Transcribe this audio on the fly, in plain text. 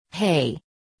Hey.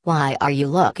 Why are you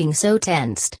looking so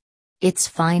tensed? It's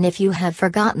fine if you have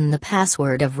forgotten the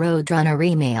password of Roadrunner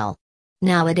email.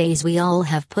 Nowadays we all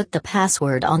have put the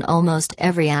password on almost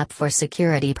every app for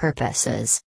security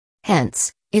purposes.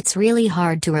 Hence, it's really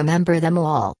hard to remember them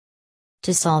all.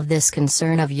 To solve this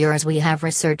concern of yours, we have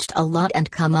researched a lot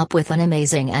and come up with an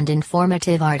amazing and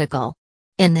informative article.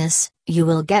 In this, you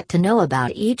will get to know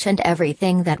about each and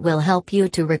everything that will help you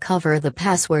to recover the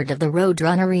password of the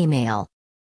Roadrunner email.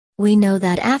 We know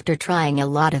that after trying a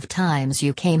lot of times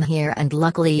you came here and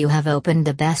luckily you have opened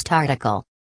the best article.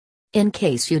 In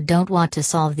case you don't want to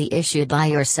solve the issue by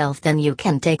yourself, then you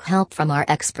can take help from our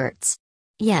experts.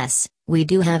 Yes, we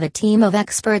do have a team of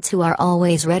experts who are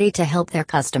always ready to help their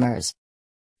customers.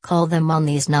 Call them on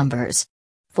these numbers.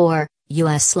 For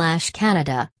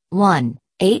US/Canada,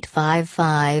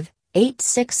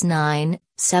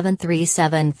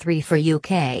 1-855-869-7373. For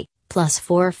UK,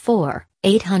 +44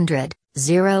 800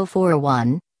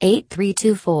 041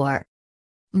 8324.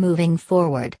 Moving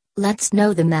forward, let's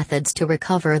know the methods to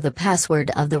recover the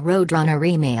password of the Roadrunner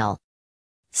email.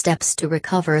 Steps to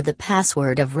recover the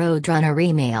password of Roadrunner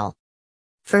email.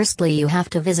 Firstly, you have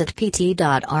to visit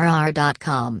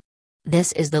pt.rr.com.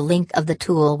 This is the link of the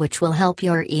tool which will help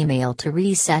your email to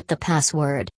reset the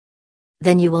password.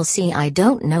 Then you will see I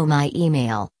don't know my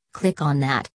email, click on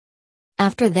that.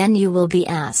 After then you will be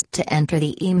asked to enter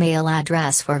the email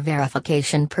address for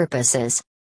verification purposes.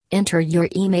 Enter your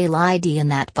email ID in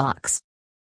that box.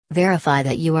 Verify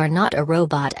that you are not a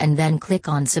robot and then click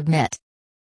on Submit.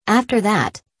 After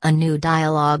that, a new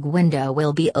dialog window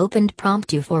will be opened,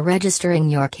 prompt you for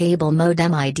registering your cable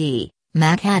modem ID,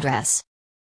 MAC address.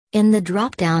 In the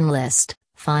drop-down list,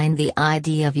 find the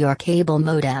ID of your cable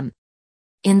modem.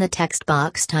 In the text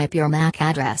box type your MAC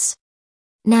address.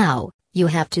 Now, you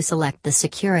have to select the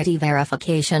security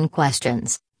verification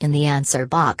questions. In the answer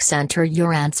box enter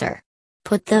your answer.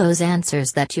 Put those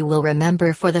answers that you will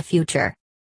remember for the future.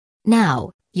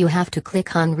 Now, you have to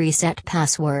click on Reset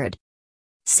Password.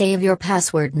 Save your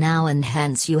password now, and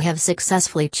hence you have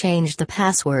successfully changed the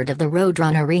password of the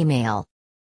Roadrunner email.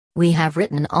 We have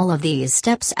written all of these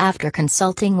steps after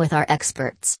consulting with our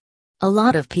experts. A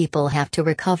lot of people have to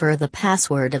recover the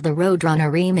password of the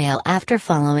Roadrunner email after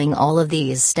following all of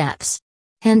these steps.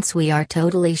 Hence we are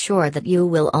totally sure that you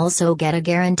will also get a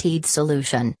guaranteed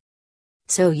solution.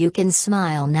 So you can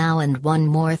smile now. And one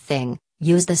more thing,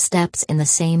 use the steps in the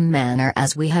same manner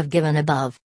as we have given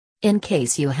above. In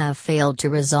case you have failed to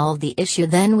resolve the issue,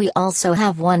 then we also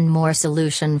have one more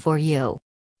solution for you.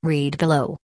 Read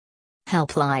below.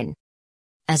 Helpline.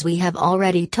 As we have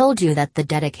already told you that the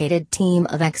dedicated team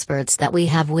of experts that we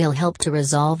have will help to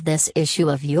resolve this issue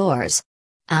of yours.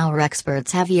 Our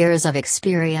experts have years of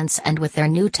experience, and with their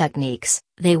new techniques,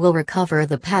 they will recover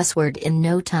the password in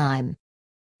no time.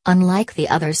 Unlike the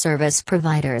other service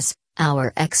providers,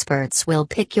 our experts will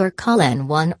pick your call in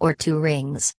 1 or 2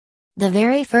 rings. The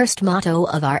very first motto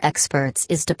of our experts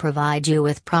is to provide you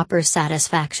with proper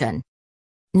satisfaction.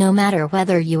 No matter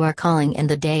whether you are calling in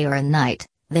the day or night,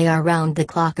 they are round the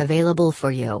clock available for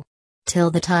you.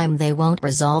 Till the time they won't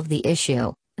resolve the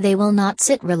issue, they will not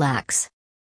sit relax.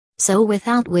 So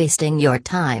without wasting your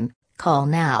time, call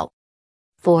now.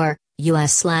 For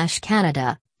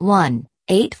US/Canada,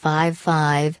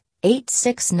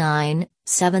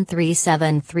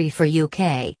 1-855-869-7373. For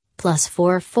UK,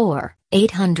 +44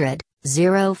 800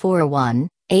 041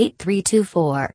 8324.